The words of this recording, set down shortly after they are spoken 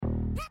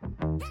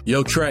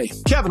Yo, Trey.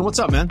 Kevin, what's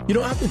up, man? You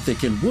know, I've been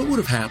thinking, what would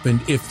have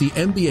happened if the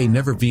NBA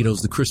never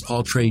vetoes the Chris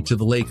Paul trade to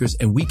the Lakers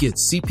and we get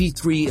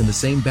CP3 in the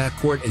same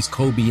backcourt as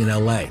Kobe in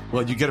LA?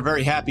 Well, you get a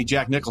very happy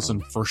Jack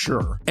Nicholson for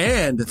sure.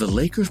 And the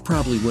Lakers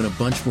probably win a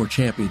bunch more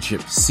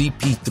championships.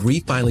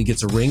 CP3 finally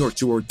gets a ring or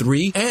 2 or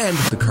 3, and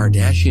the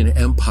Kardashian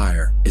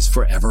empire is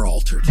forever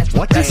altered.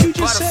 What did you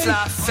just say?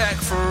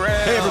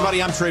 Hey,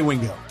 everybody, I'm Trey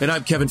Wingo. And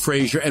I'm Kevin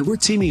Frazier, and we're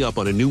teaming up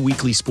on a new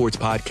weekly sports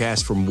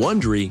podcast from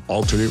Wondery,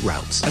 Alternate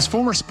Routes. As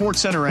former Sports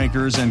Center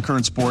anchors and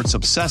current sports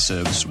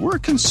obsessives, we're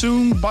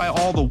consumed by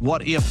all the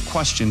what-if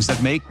questions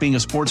that make being a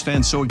sports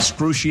fan so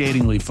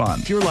excruciatingly fun.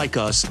 If you're like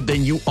us,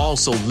 then you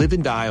also live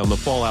and die on the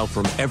fallout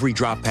from every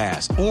drop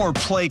pass. Or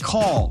play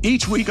call.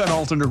 Each week on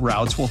Alternate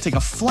Routes, we'll take a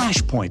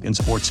flashpoint in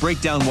sports,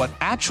 break down what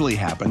actually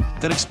happened,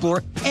 then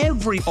explore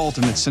every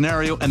alternate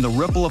scenario and the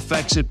ripple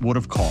effects it would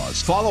have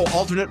caused. Follow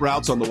Alternate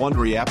Routes on the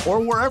Wondery app or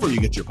wherever you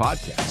get your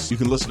podcasts. You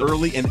can listen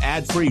early and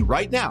ad-free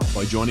right now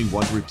by joining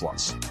Wondery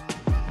Plus.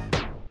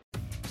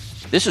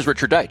 This is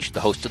Richard Deitch, the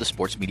host of the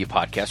Sports Media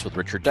Podcast with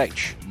Richard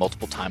Deitch.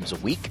 Multiple times a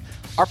week,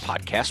 our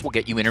podcast will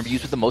get you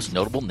interviews with the most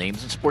notable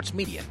names in sports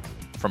media,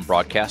 from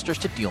broadcasters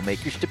to deal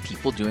makers to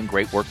people doing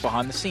great work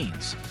behind the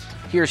scenes.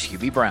 Here's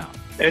Hubie Brown.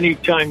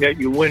 Anytime that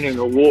you win an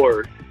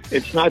award,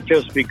 it's not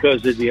just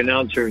because of the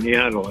announcer and the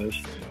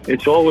analyst.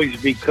 It's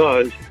always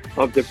because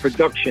of the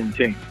production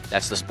team.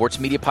 That's the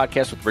Sports Media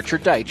Podcast with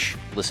Richard Deitch.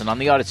 Listen on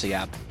the Odyssey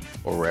app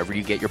or wherever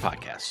you get your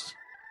podcasts.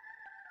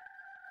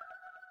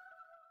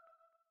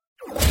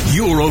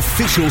 Your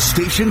official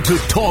station to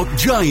talk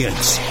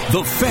Giants.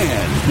 The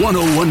Fan,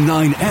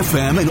 101.9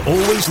 FM, and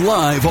always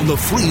live on the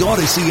free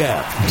Odyssey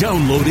app.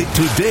 Download it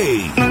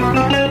today.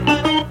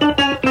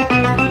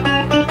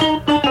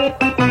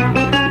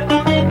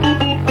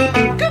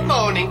 Good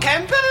morning,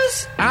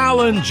 campers.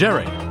 Alan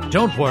Jerry.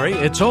 Don't worry,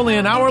 it's only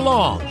an hour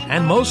long,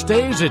 and most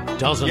days it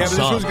doesn't Yeah, but suck.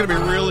 this one's going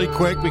to be really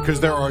quick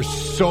because there are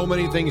so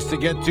many things to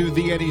get to.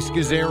 The Eddie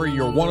Schizzeri,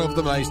 you're one of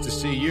them. Nice to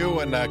see you.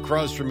 And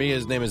across from me,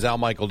 his name is Al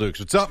Michael Dukes.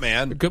 What's up,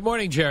 man? Good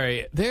morning,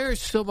 Jerry.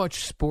 There's so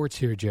much sports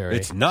here, Jerry.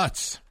 It's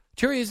nuts.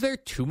 Jerry, is there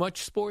too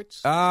much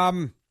sports?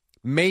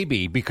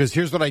 Maybe, because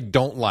here's what I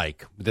don't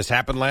like. This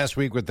happened last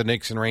week with the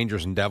Knicks and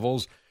Rangers and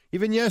Devils.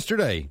 Even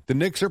yesterday, the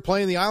Knicks are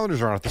playing, the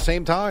Islanders are on at the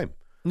same time.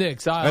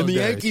 Knicks, Islanders. And the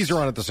Yankees are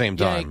on at the same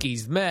time.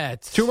 Yankees,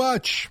 Mets. Too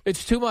much.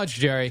 It's too much,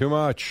 Jerry. Too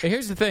much.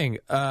 Here's the thing.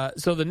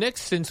 So the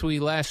Knicks, since we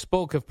last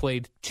spoke, have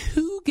played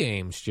 2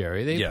 games,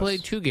 Jerry. They've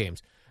played 2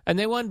 games. And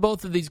they won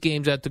both of these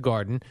games at the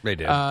Garden. They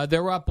did.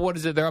 They're up,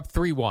 They're up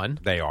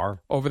 3-1. They are.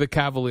 Over the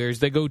Cavaliers.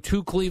 They go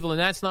to Cleveland.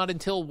 That's not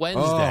until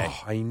Wednesday.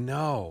 Oh, I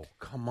know.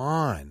 Come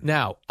on.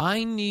 Now,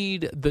 I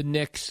need the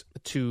Knicks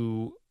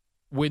to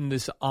win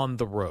this on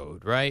the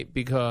road, right?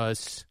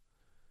 Because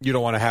you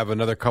don't want to have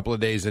another couple of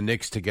days of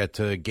Knicks to get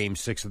to Game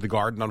 6 of the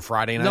Garden on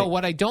Friday night? No,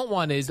 what I don't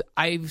want is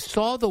I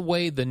saw the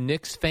way the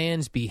Knicks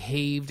fans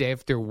behaved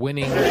after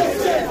winning.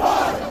 Knicks in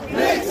five!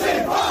 Knicks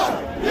in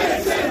five!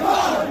 Knicks in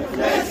five!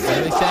 Knicks What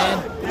are they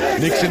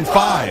saying? Knicks in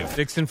 5.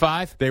 Knicks in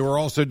 5? They were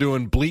also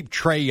doing Bleep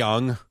Trey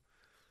Young.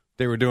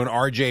 They were doing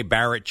R.J.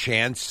 Barrett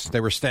chants. They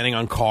were standing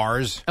on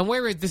cars. And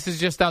this is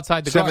just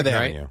outside the 7th Garden,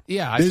 Avenue. right?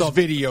 Yeah,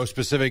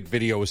 Specific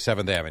video was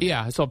 7th Avenue.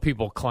 Yeah, I saw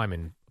people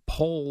climbing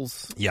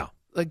poles. Yeah.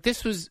 Like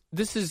this is,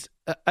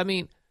 I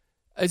mean,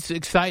 it's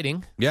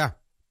exciting. Yeah.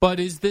 But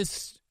is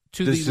this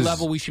the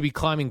level we should be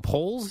climbing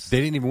poles? They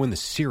didn't even win the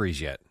series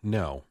yet.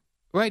 No.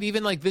 Right,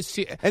 even like this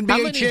year.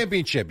 NBA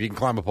championship, you can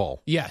climb a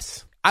pole.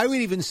 Yes. I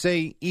would even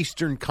say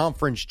Eastern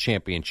Conference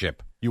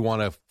championship. You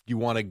want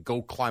to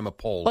go climb a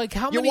pole. Like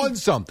how you many? won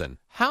something.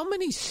 How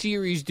many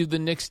series do the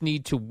Knicks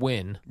need to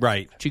win?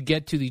 Right. To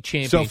get to the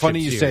championship So funny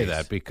you series? say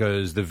that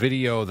because the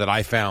video that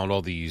I found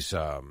all these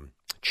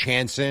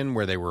chants in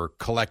where they were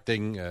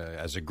collecting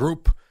as a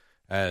group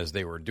as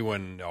they were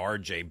doing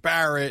R.J.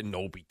 Barrett and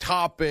Obi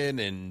Toppin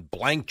and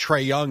blank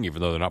Trey Young,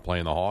 even though they're not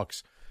playing the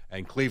Hawks,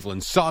 and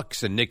Cleveland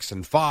sucks and Knicks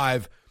in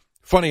 5.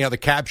 Funny how the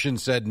caption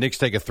said Knicks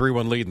take a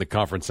 3-1 lead in the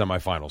conference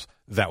semifinals.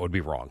 That would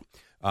be wrong.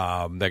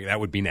 That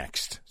would be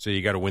next. So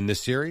you got to win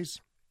this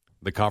series,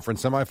 the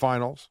conference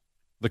semifinals,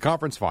 the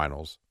conference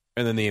finals,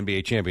 and then the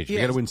NBA championship.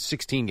 Yes. You got to win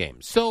 16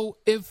 games. So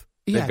if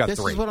got this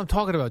 3. is what I'm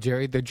talking about,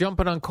 Jerry. They're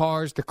jumping on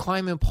cars, they're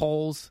climbing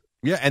poles.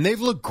 Yeah, and they've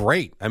looked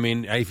great. I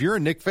mean, if you're a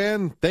Knicks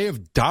fan, they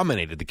have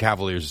dominated the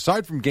Cavaliers.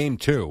 Aside from Game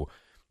 2,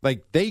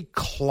 like they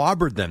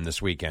clobbered them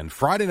this weekend.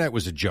 Friday night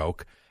was a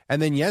joke.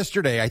 And then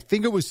yesterday, I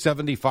think it was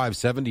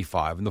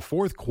 75-75. In the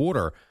fourth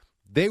quarter,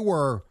 they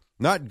were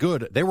not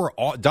good.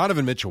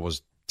 Donovan Mitchell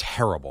was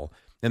terrible,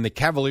 and the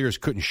Cavaliers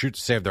couldn't shoot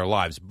to save their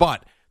lives.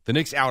 But the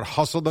Knicks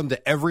out-hustled them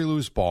to every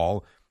loose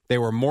ball. They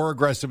were more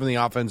aggressive in the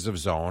offensive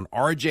zone.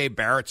 R.J.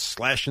 Barrett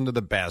slashed into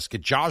the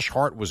basket. Josh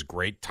Hart was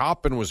great.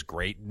 Toppin was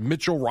great.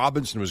 Mitchell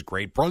Robinson was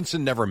great.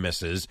 Brunson never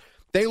misses.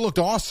 They looked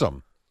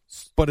awesome,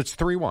 but it's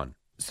 3-1.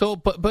 So,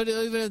 but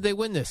even if they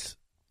win this,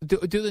 do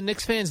the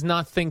Knicks fans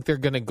not think they're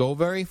going to go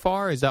very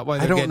far? Is that why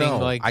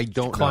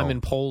they're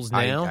climbing poles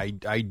now?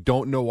 I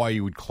don't know why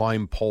you would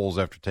climb poles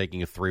after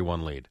taking a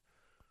 3-1 lead.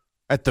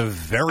 At the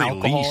very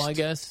Alcohol, least, I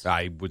guess.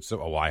 I would.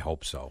 I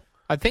hope so.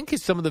 I think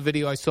it's some of the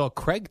video I saw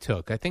Craig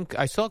took. I think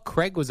I saw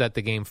Craig was at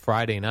the game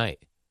Friday night.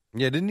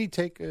 Yeah, didn't he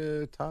take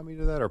Tommy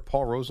to that, or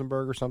Paul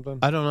Rosenberg or something?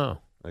 I don't know.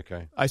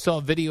 Okay. I saw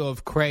a video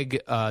of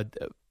Craig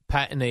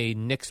patting a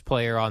Knicks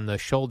player on the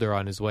shoulder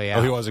on his way out.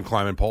 Oh, he wasn't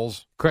climbing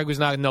poles? Craig was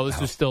not. No,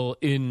 this was still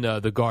in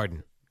the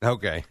Garden.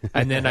 Okay.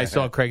 And then I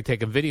saw Craig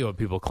take a video of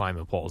people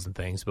climbing poles and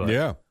things. But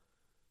yeah.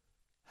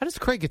 How does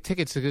Craig get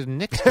tickets to the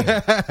Knicks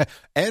game?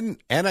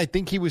 and I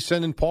think he was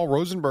sending Paul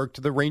Rosenberg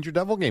to the Ranger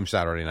Devil game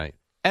Saturday night.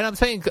 And I'm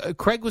saying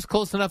Craig was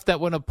close enough that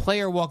when a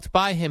player walked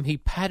by him, he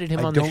patted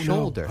him on the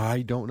shoulder.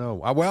 I don't know.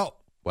 Well.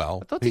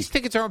 I thought these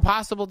tickets are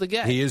impossible to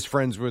get. He is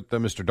friends with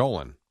Mr.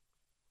 Dolan.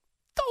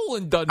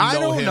 Dolan doesn't know him. I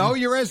don't know.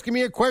 You're asking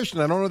me a question.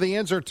 I don't know the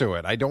answer to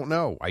it. I don't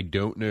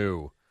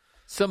know.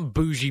 Some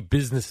bougie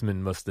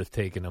businessman must have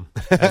taken him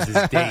as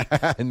his date.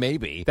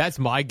 Maybe. That's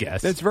my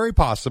guess. That's very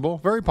possible.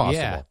 Very possible.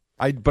 Yeah.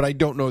 But I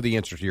don't know the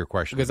answer to your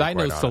question. Because I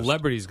know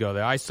celebrities go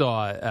there. I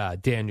saw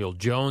Daniel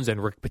Jones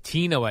and Rick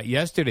Pitino at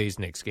yesterday's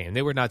Knicks game.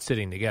 They were not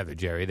sitting together,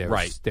 Jerry.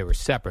 They were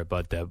separate,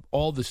 but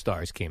all the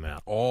stars came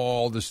out.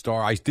 All the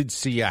stars. I did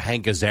see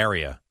Hank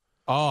Azaria.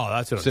 Oh,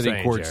 that's what I'm saying,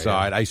 sitting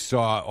courtside. Yeah. I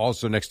saw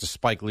also next to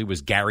Spike Lee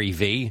was Gary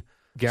V.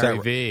 Gary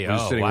V.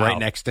 Was sitting right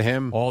next to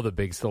him. All the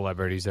big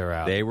celebrities are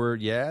out. They were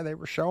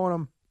showing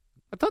them.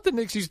 I thought the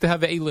Knicks used to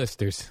have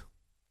A-listers.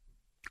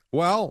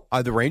 Well,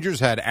 the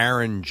Rangers had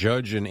Aaron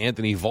Judge and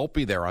Anthony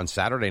Volpe there on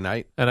Saturday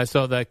night. And I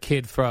saw that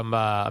kid from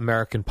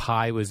American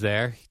Pie was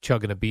there,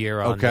 chugging a beer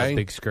on the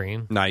big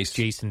screen. Nice.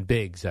 Jason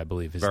Biggs, I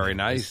believe his name Very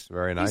nice.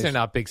 These are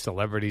not big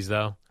celebrities,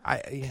 though.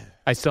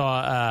 I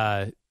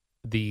saw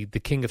the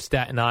King of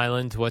Staten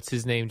Island. What's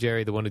his name,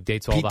 Jerry? The one who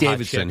dates all Pete the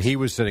Davidson. hot chicks. He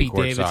was sitting courtside.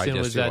 Pete Davidson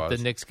was at the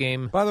Knicks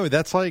game. By the way,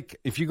 that's like,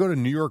 if you go to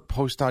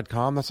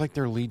NewYorkPost.com, that's like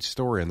their lead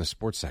story in the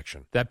sports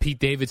section. That Pete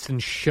Davidson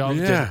shoved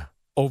an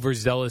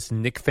overzealous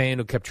Knick fan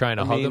who kept trying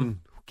to hug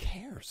him. Who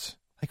cares?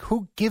 Like,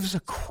 who gives a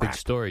crap? Big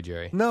story,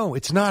 Jerry. No,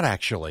 it's not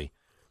actually.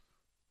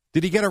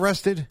 Did he get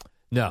arrested?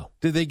 No.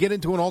 Did they get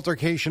into an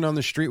altercation on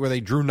the street where they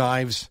drew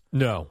knives?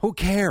 No. Who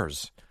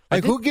cares?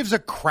 Like, who gives a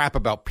crap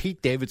about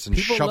Pete Davidson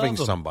shoving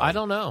somebody? I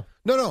don't know.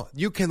 No,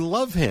 you can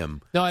love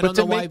him. No, I don't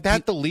know why. But to make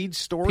that the lead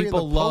story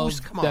people in the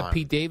Post, love come that on.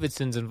 Pete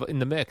Davidson's in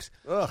the mix.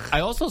 Ugh.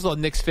 I also saw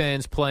Knicks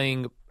fans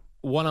playing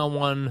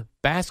one-on-one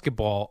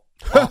basketball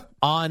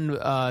on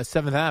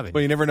 7th Avenue.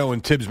 Well, you never know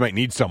when Tibbs might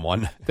need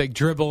someone. Like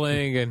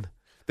dribbling and...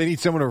 They need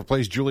someone to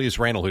replace Julius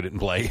Randle who didn't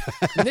play.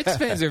 Knicks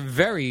fans are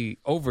very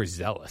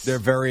overzealous. They're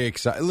very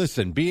excited.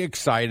 Listen, be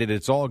excited.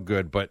 It's all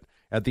good. But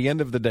at the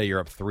end of the day, you're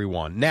up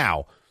 3-1.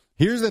 Now,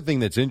 here's the thing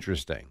that's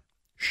interesting.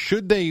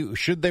 Should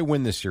they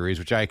win this series,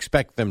 which I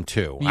expect them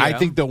to, I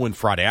think they'll win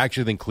Friday. I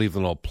actually think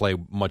Cleveland will play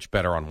much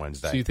better on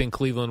Wednesday. So you think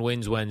Cleveland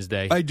wins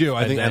Wednesday? I do.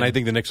 I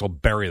think the Knicks will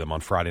bury them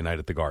on Friday night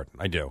at the Garden.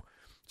 I do.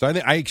 So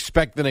I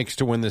expect the Knicks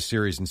to win this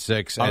series in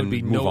 6 and I would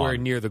be move nowhere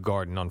on. near the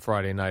Garden on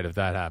Friday night if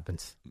that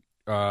happens.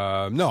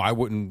 No, I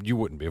wouldn't. You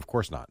wouldn't be. Of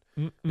course not.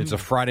 It's a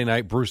Friday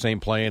night. Bruce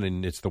ain't playing,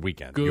 and it's the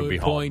weekend. Good You'll be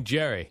point, home.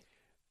 Jerry.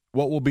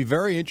 What will be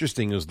very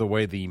interesting is the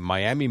way the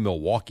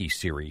Miami-Milwaukee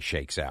series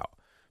shakes out,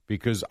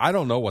 because I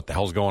don't know what the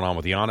hell's going on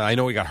with Giannis. I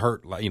know he got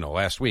hurt,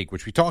 last week,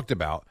 which we talked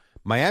about.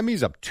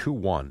 Miami's up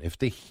 2-1. If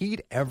the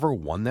Heat ever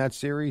won that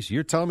series,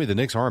 you're telling me the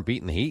Knicks aren't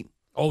beating the Heat?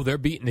 Oh, they're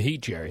beating the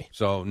Heat, Jerry.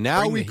 So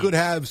now we could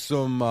have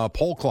some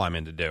pole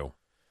climbing to do.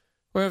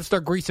 We're going to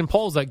start greasing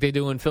poles like they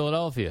do in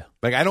Philadelphia.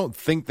 Like, I don't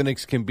think the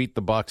Knicks can beat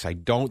the Bucks. I really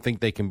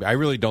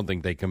don't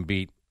think they can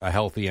beat a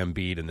healthy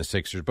Embiid and the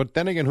Sixers. But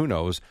then again, who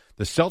knows?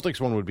 The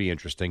Celtics one would be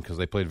interesting because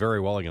they played very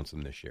well against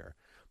them this year.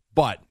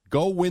 But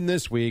go win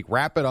this week,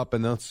 wrap it up,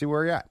 and then let's see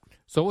where you're at.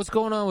 So what's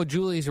going on with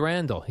Julius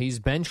Randle? He's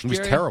benched, Jerry? He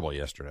was terrible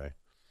yesterday.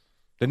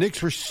 The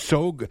Knicks were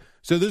so good.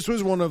 So this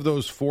was one of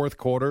those fourth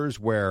quarters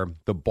where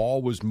the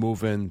ball was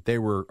moving. They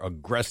were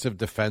aggressive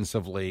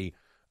defensively.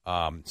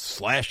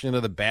 Slashing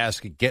into the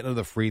basket, getting to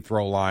the free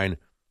throw line.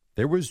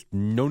 There was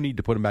no need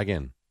to put him back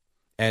in.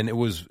 And it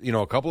was,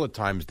 a couple of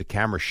times the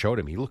camera showed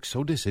him. He looked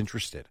so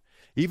disinterested.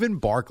 Even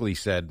Barkley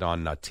said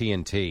on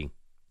TNT,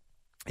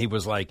 he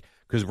was like,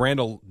 because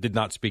Randall did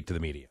not speak to the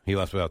media. He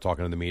left without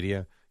talking to the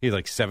media. He had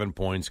like 7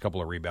 points, a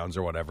couple of rebounds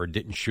or whatever.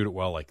 Didn't shoot it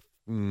well, like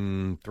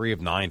 3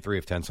 of 9, 3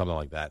 of 10, something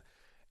like that.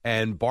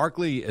 And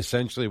Barkley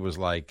essentially was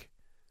like,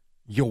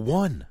 you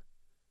won.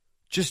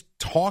 Just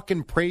talk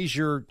and praise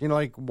your,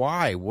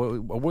 why?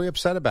 What were you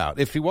upset about?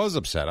 If he was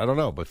upset, I don't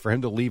know. But for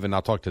him to leave and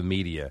not talk to the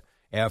media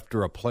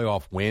after a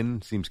playoff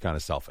win seems kind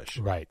of selfish.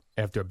 Right.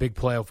 After a big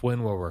playoff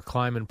win where we're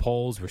climbing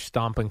poles, we're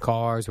stomping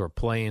cars, we're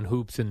playing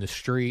hoops in the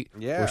street,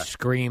 we're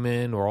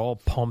screaming, we're all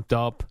pumped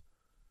up.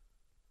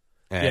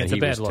 And it's a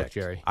bad look,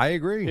 Jerry. I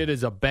agree. It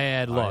is a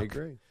bad look. I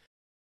agree.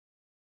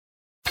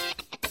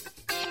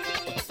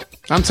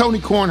 I'm Tony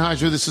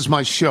Kornheiser. This is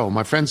my show.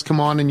 My friends come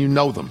on and you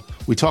know them.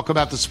 We talk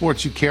about the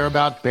sports you care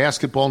about,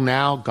 basketball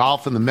now,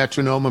 golf, and the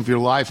metronome of your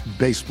life,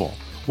 baseball.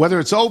 Whether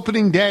it's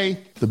opening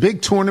day, the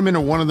big tournament,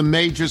 or one of the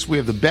majors, we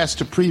have the best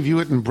to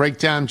preview it and break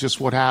down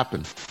just what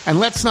happened. And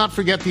let's not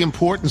forget the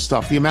important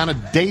stuff, the amount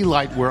of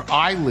daylight where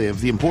I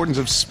live, the importance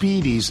of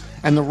Speedies,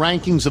 and the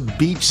rankings of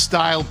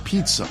beach-style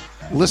pizza.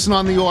 Listen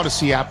on the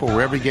Odyssey app or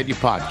wherever you get your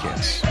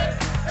podcasts.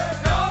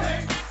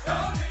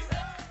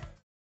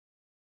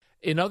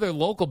 In other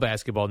local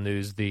basketball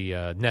news, the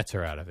Nets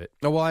are out of it.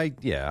 Oh, well,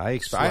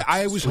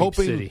 I was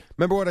hoping. City.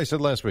 Remember what I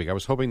said last week? I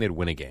was hoping they'd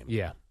win a game.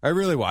 Yeah. I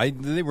really was.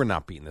 They were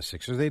not beating the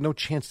Sixers. They had no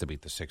chance to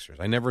beat the Sixers.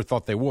 I never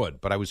thought they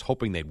would, but I was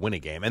hoping they'd win a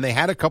game. And they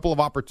had a couple of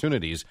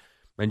opportunities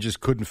and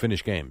just couldn't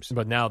finish games.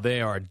 But now they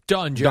are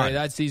done, Jerry. Done.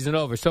 That season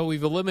over. So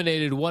we've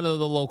eliminated one of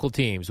the local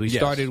teams. We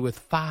started with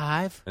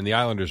 5. And the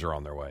Islanders are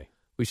on their way.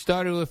 We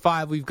started with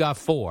 5. We've got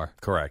 4.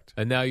 Correct.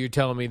 And now you're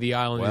telling me the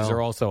Islanders are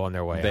also on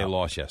their way They out.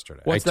 lost yesterday.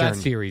 What's that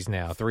series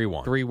now?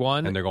 3-1.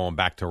 3-1? And they're going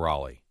back to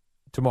Raleigh.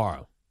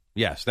 Tomorrow.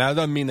 Yes. Now, that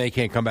doesn't mean they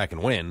can't come back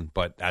and win,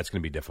 but that's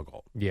going to be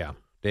difficult. Yeah.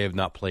 They have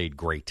not played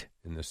great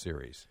in this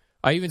series.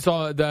 I even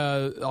saw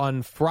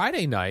on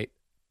Friday night,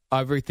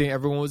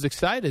 everyone was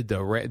excited.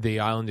 The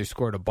Islanders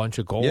scored a bunch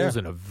of goals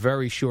in a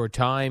very short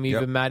time.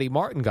 Even Matty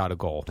Martin got a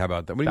goal. How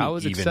about that? What do you mean,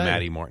 was even exciting.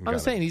 Matty Martin I'm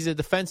saying he's a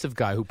defensive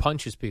guy who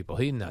punches people.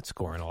 He's not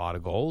scoring a lot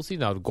of goals. He's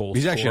not a goal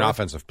He's scorer. actually an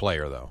offensive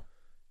player, though.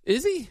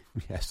 Is he?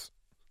 Yes.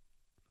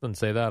 Doesn't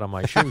say that on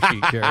my show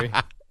sheet, Jerry.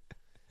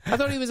 I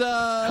thought he was,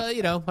 I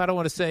don't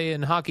want to say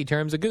in hockey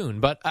terms a goon,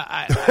 but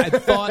I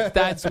thought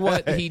that's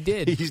what he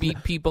did,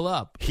 beat people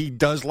up. He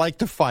does like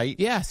to fight.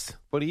 Yes.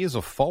 But he is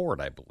a forward,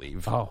 I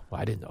believe. Oh,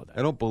 I didn't know that.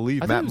 I don't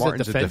believe I Matt thought he was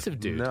Martin's a defensive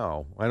dude.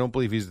 No, I don't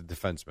believe he's a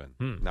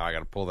defenseman. Now I got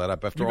to pull that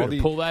up. After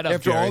pull that up,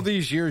 after Jerry. all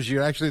these years,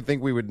 you'd actually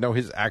think we would know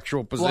his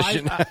actual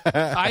position. Well,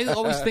 I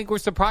always think we're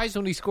surprised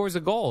when he scores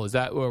a goal. Is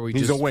that where we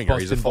he's just a winger.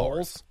 He's a busting forward.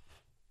 balls?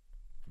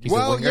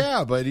 Well,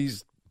 yeah, but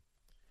he's.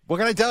 What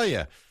can I tell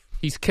you?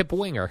 He's Kip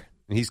Winger.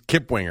 He's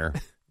Kip Winger.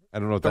 I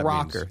don't know what the that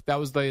rocker. means. That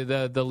was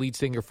the lead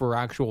singer for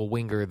actual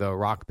Winger, the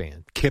rock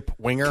band. Kip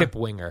Winger? Kip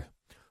Winger.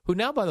 Who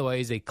now, by the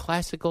way, is a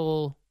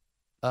classical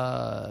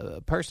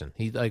person.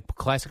 He like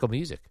classical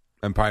music.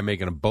 I'm probably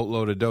making a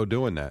boatload of dough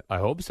doing that. I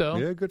hope so.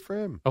 Yeah, good for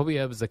him. I hope he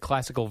has a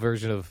classical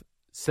version of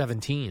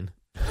 17.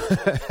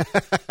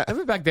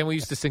 Remember back then we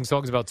used to sing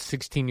songs about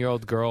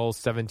 16-year-old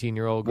girls,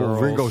 17-year-old girls.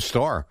 Well, Ringo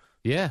Starr.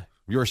 Yeah.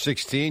 You're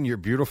 16, you're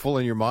beautiful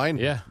in your mind?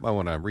 Yeah. I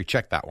want to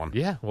recheck that one.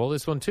 Yeah, well,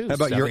 this one too. How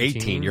about 17. you're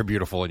 18, you're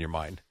beautiful in your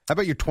mind? How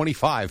about you're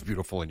 25,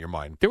 beautiful in your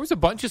mind? There was a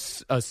bunch of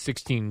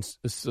 16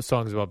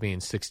 songs about being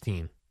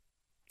 16.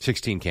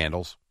 16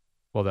 Candles.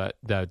 Well,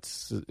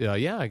 that's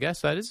I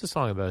guess that is a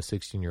song about a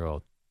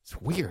 16-year-old. It's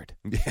weird.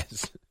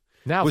 Yes.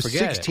 Now was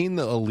forget 16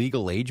 the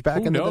illegal age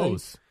back Who in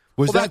knows? the day?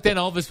 Was back then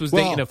Elvis was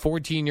dating a Well,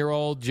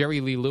 14-year-old. Jerry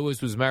Lee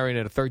Lewis was marrying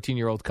a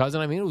 13-year-old cousin.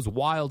 I mean, it was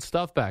wild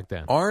stuff back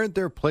then. Aren't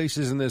there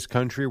places in this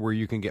country where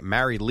you can get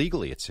married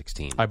legally at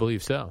 16? I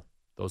believe so.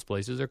 Those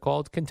places are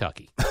called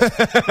Kentucky.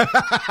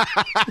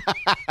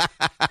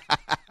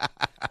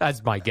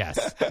 That's my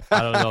guess.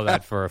 I don't know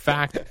that for a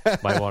fact.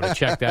 Might want to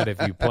check that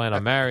if you plan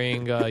on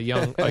marrying a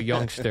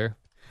youngster.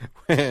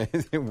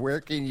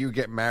 Where can you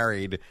get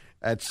married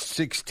at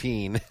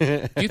 16?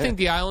 Do you think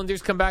the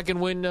Islanders come back and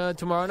win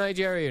tomorrow night,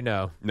 Jerry, or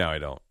no? No, I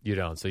don't. You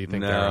don't. So you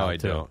think No, they're out I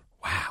too? don't.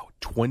 Wow,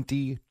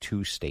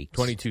 22 states.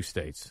 22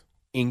 states.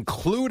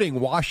 Including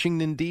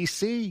Washington,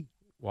 D.C.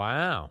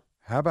 Wow.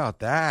 How about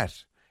that?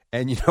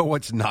 And you know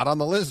what's not on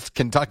the list?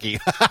 Kentucky.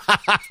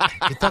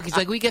 Kentucky's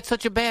like, we get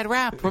such a bad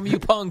rap from you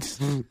punks.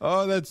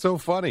 Oh, that's so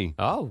funny.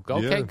 Oh,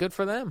 okay, Yeah. good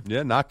for them.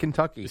 Yeah, not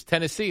Kentucky. Is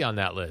Tennessee on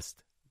that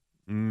list?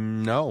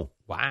 No.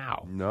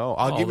 Wow. No.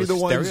 I'll Oh, give you the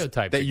ones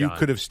stereotypes that are you gone.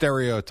 could have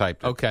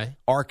stereotyped. Okay.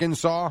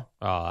 Arkansas,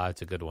 Oh,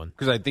 that's a good one.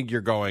 because I think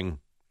you're going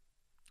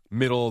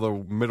middle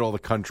of the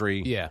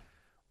country. Yeah.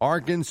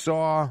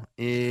 Arkansas,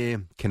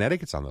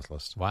 Connecticut's on this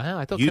list. Wow.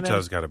 I thought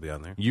Utah's got to be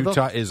on there.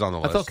 Utah is on the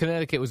I list. thought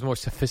Connecticut was more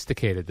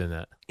sophisticated than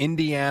that.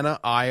 Indiana,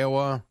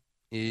 Iowa,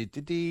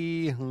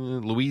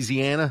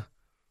 Louisiana,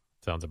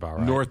 Sounds about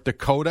right. North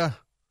Dakota,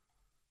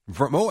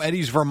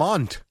 Eddie's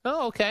Vermont.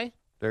 Oh, okay.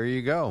 There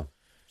you go.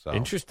 So,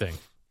 Interesting.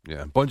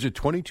 yeah, a bunch of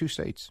 22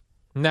 states.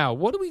 Now,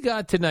 what do we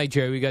got tonight,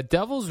 Jerry? We got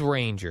Devils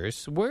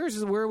Rangers. Where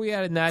are we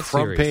at in that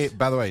Front series? page,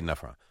 by the way, not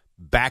front.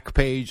 Back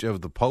page of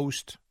the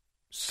Post,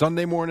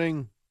 Sunday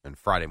morning and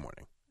Friday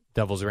morning.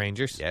 Devils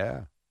Rangers.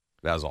 Yeah,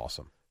 that was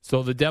awesome.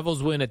 So the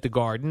Devils win at the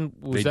Garden.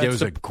 It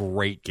was a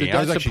great game. Did I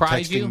was that actually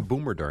surprise texting you?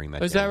 Boomer during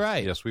that Is game. that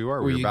right? Yes, we were.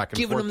 Were We were you back and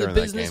giving forth them the during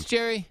that business, game.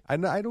 Jerry?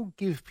 I don't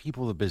give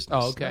people the business.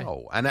 Oh, okay.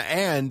 No.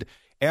 And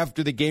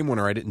after the game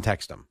winner, I didn't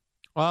text them.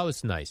 Well, that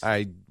was nice.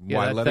 I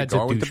let it that's a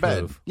go. I went to douche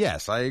bed. move.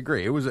 Yes, I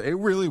agree. It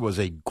really was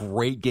a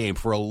great game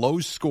for a low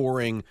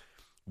scoring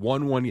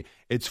 1-1.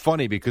 It's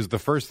funny because the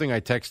first thing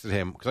I texted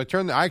him, because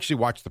I actually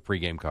watched the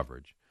pregame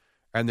coverage,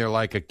 and they're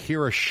like,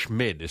 Akira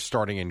Schmid is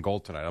starting in goal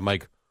tonight. I'm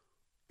like,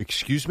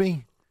 excuse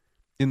me?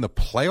 In the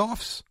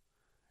playoffs?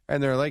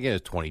 And they're like, yeah,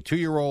 he's a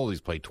 22-year-old. He's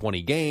played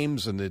 20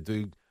 games.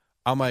 And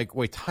I'm like,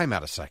 wait, time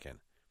out a second.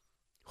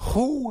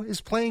 Who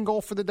is playing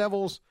goal for the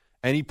Devils?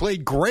 And he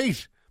played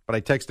great. But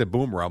I texted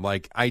Boomer. I'm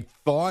like, I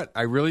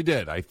really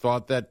did. I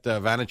thought that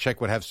Vanacek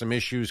would have some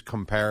issues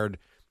compared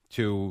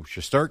to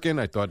Shesterkin.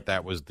 I thought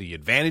that was the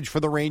advantage for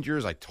the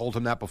Rangers. I told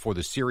him that before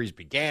the series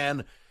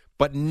began.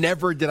 But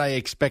never did I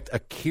expect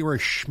Akira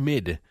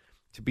Schmid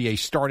to be a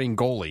starting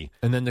goalie.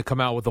 And then to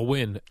come out with a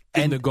win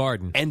in the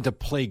Garden. And to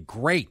play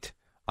great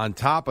on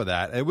top of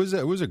that. It was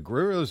a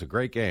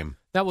great game.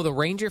 Now, will the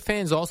Ranger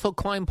fans also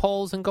climb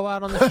poles and go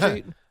out on the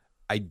street?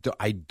 I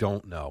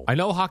don't know. I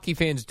know hockey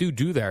fans do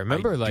that.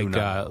 Remember,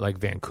 like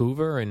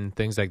Vancouver and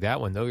things like that,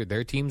 when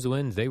their teams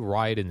win, they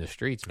riot in the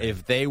streets. Man.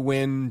 If they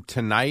win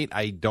tonight,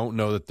 I don't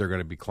know that they're going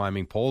to be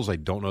climbing poles. I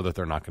don't know that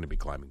they're not going to be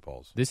climbing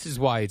poles. This is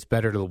why it's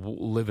better to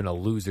live in a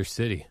loser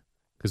city.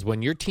 Because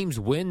when your teams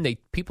win,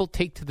 people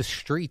take to the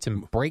streets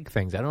and break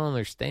things. I don't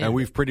understand. And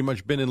we've pretty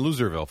much been in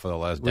Loserville for the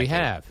last decade. We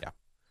have. Yeah.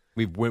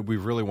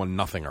 We've really won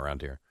nothing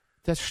around here.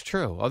 That's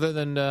true. Other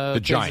than the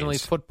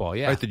Giants football,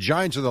 yeah. Right, the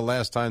Giants are the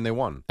last time they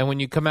won. And when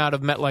you come out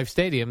of MetLife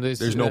Stadium,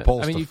 there's no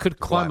poles. I mean, you could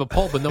climb a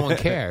pole, but no one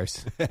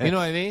cares. You know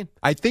what I mean?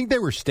 I think they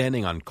were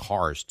standing on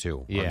cars, too,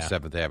 on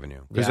 7th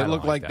Avenue. Because it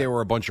looked like they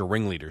were a bunch of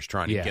ringleaders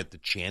trying to get the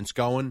chants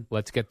going.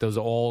 Let's get those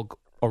all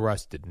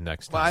arrested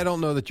next time. Well, I don't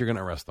know that you're going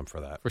to arrest them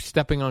for that. For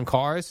stepping on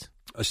cars?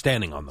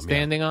 Standing on them.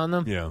 Standing on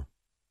them? Yeah.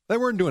 They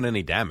weren't doing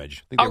any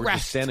damage. I think they were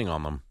just standing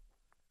on them.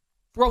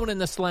 Throwing in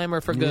the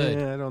slammer for good.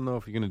 Yeah, I don't know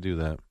if you're going to do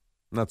that.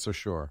 Not so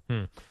sure.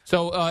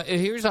 So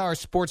here's our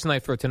sports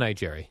night for tonight,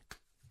 Jerry.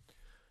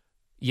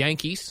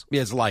 Yankees.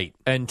 Yeah, it's light.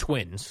 And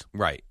Twins.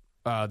 Right.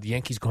 The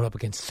Yankees going up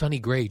against Sonny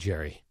Gray,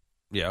 Jerry.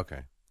 Yeah,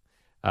 okay.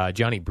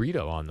 Johnny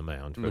Brito on the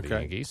mound for the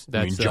Yankees.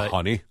 That's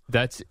Johnny.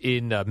 That's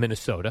in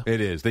Minnesota.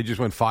 It is. They just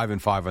went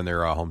 5-5 on their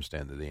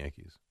homestand to the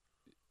Yankees.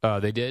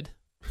 They did?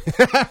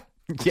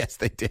 Yes,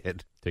 they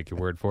did. Take your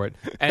word for it.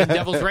 And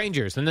Devils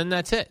Rangers, and then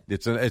that's it.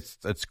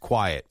 It's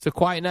quiet. It's a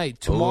quiet night.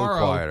 Tomorrow, a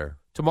little quieter.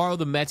 Tomorrow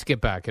the Mets get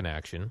back in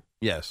action.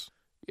 Yes.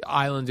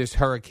 Islanders,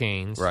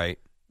 Hurricanes. Right.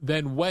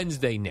 Then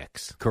Wednesday,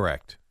 Knicks.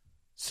 Correct.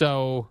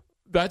 So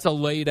that's a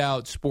laid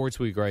out sports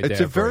week right there.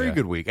 It's a very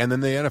good week. And then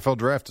the NFL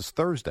draft is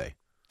Thursday.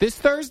 This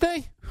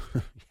Thursday?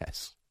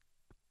 Yes.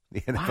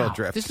 The NFL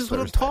draft This is Thursday.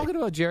 what I'm talking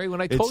about, Jerry, when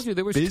I told you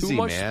there was busy, too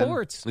much man.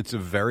 sports. It's a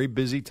very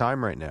busy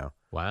time right now.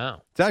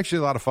 Wow. It's actually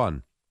a lot of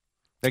fun.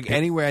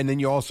 Anyway, and then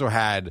you also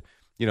had,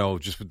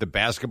 just with the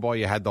basketball,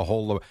 you had the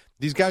whole...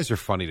 These guys are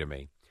funny to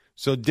me.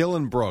 So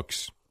Dylan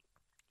Brooks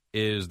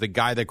is the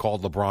guy they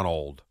called LeBron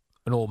old.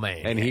 An old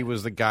man. And he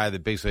was the guy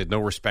that basically had no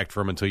respect for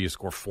him until you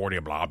score 40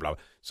 and blah, blah.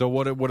 So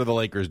what do the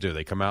Lakers do?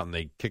 They come out and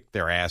they kick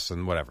their ass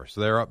and whatever.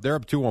 So they're up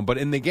 2-1. But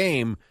in the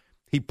game,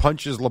 he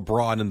punches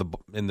LeBron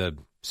in the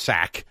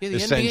sack, the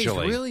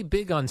essentially. NBA is really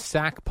big on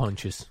sack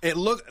punches.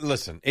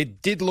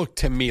 It did look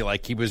to me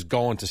like he was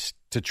going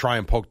to try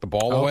and poke the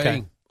ball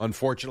away.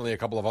 Unfortunately, a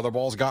couple of other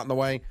balls got in the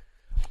way.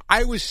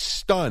 I was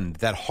stunned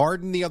that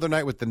Harden the other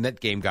night with the net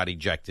game got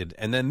ejected,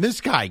 and then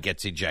this guy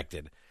gets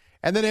ejected.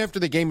 And then after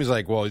the game, he's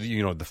like, well,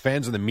 the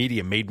fans and the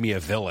media made me a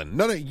villain.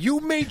 No, you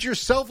made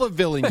yourself a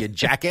villain, you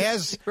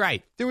jackass.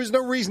 Right. There was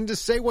no reason to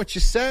say what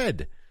you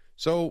said.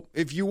 So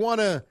if you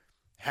want to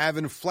have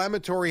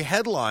inflammatory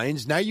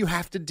headlines, now you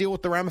have to deal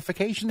with the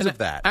ramifications of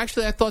that.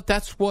 Actually, I thought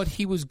that's what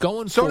he was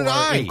going for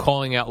in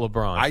calling out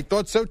LeBron. I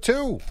thought so,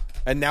 too.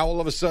 And now all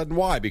of a sudden,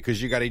 why?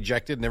 Because you got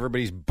ejected and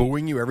everybody's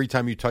booing you every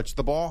time you touch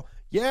the ball?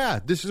 Yeah,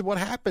 this is what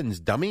happens,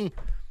 dummy.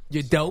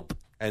 You dope.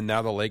 And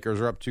now the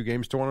Lakers are up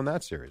 2-1 in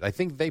that series. I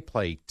think they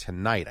play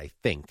tonight,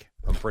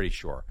 I'm pretty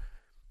sure.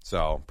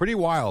 So, pretty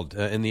wild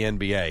in the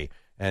NBA.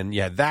 And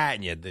you had that,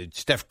 and you had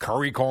Steph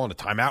Curry calling a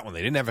timeout when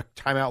they didn't have a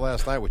timeout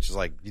last night, which is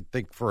like, you'd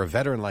think for a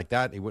veteran like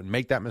that, he wouldn't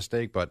make that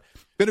mistake. But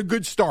been a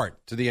good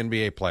start to the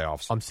NBA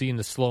playoffs. I'm seeing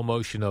the slow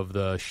motion of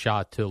the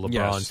shot to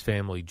LeBron's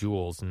family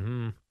jewels.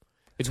 And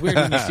it's weird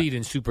when you see it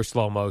in super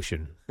slow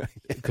motion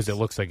because it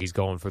looks like he's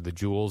going for the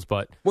jewels.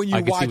 But when you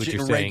I can watch see what it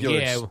you're in saying.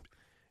 regular,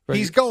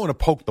 he's going to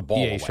poke the ball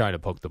away. He's trying to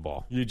poke the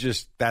ball.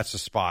 That's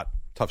a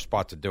tough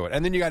spot to do it.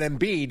 And then you got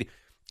Embiid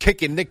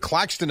kicking Nick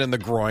Claxton in the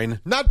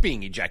groin, not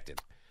being ejected.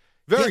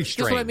 Very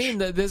strange. That's what I mean.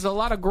 There's a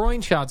lot of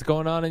groin shots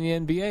going on in the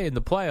NBA in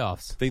the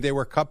playoffs. Think they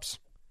wear cups?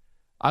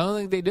 I don't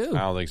think they do. I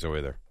don't think so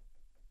either.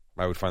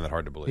 I would find that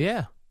hard to believe.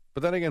 Yeah.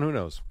 But then again, who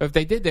knows? If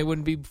they did, they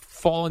wouldn't be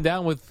falling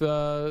down with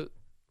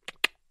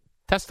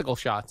testicle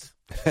shots.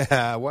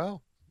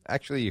 Well,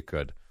 actually, you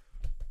could.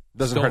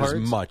 Doesn't Still hurt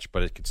hurts? as much,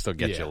 but it could still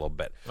get you a little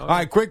bit. Okay. All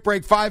right, quick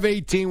break,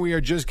 5:18. We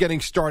are just getting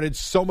started.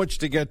 So much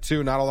to get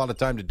to. Not a lot of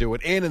time to do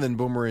it in. And then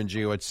Boomer and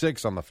Gio at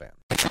 6 on the Fan.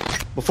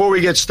 Before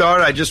we get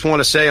started, I just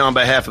want to say on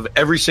behalf of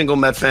every single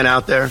Met fan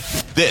out there,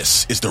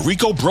 this is the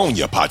Rico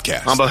Bronya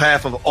Podcast. On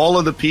behalf of all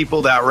of the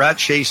people that were at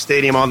Chase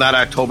Stadium on that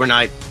October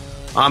night,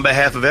 on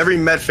behalf of every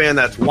Met fan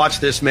that's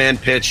watched this man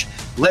pitch,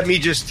 let me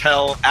just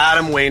tell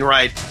Adam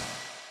Wainwright,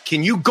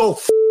 can you go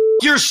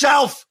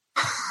yourself?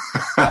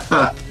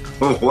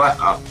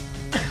 Wow.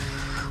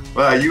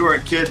 Well, you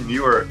weren't kidding.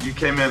 You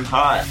came in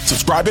hot.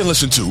 Subscribe and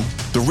listen to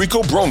the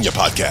Rico Bronya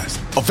Podcast,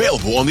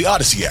 available on the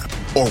Odyssey app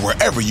or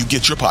wherever you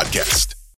get your podcast.